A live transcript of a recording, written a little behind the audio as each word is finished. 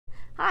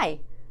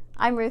Hi,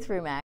 I'm Ruth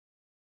Rumack.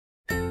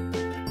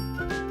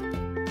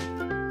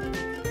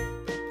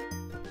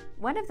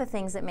 One of the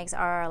things that makes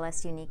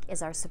RRLS unique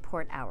is our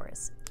support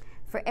hours.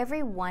 For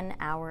every 1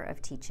 hour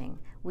of teaching,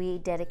 we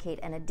dedicate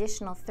an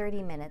additional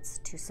 30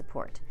 minutes to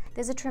support.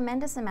 There's a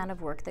tremendous amount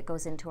of work that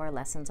goes into our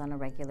lessons on a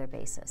regular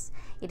basis.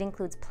 It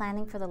includes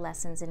planning for the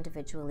lessons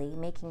individually,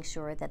 making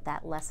sure that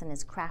that lesson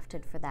is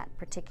crafted for that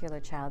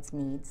particular child's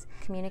needs,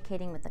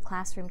 communicating with the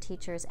classroom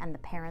teachers and the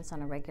parents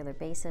on a regular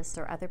basis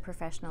or other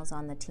professionals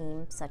on the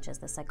team, such as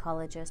the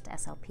psychologist,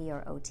 SLP,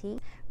 or OT,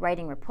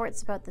 writing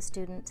reports about the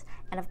student,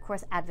 and of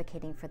course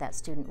advocating for that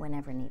student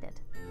whenever needed.